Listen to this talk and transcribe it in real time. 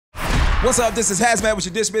What's up? This is HazMatt with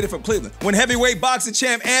your Dish Minute from Cleveland. When heavyweight boxing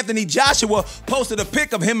champ Anthony Joshua posted a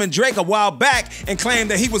pic of him and Drake a while back and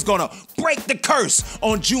claimed that he was gonna break the curse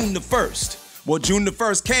on June the 1st. Well, June the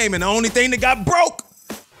 1st came and the only thing that got broke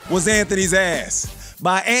was Anthony's ass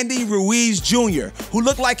by Andy Ruiz Jr, who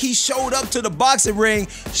looked like he showed up to the boxing ring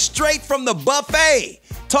straight from the buffet.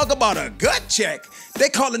 Talk about a gut check. They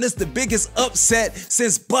calling this the biggest upset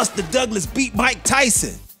since Buster Douglas beat Mike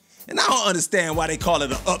Tyson. And I don't understand why they call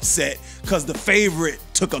it an upset, because the favorite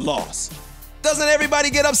took a loss. Doesn't everybody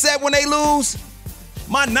get upset when they lose?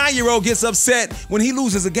 My 9-year-old gets upset when he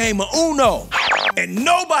loses a game of Uno. And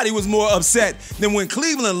nobody was more upset than when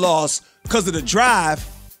Cleveland lost because of the drive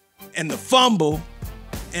and the fumble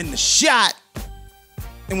and the shot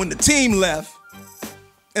and when the team left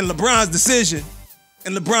and LeBron's decision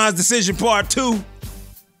part 2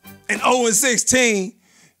 and 0-16.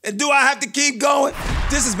 And do I have to keep going?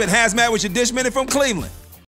 This has been HazMatt with your Dish Minute from Cleveland.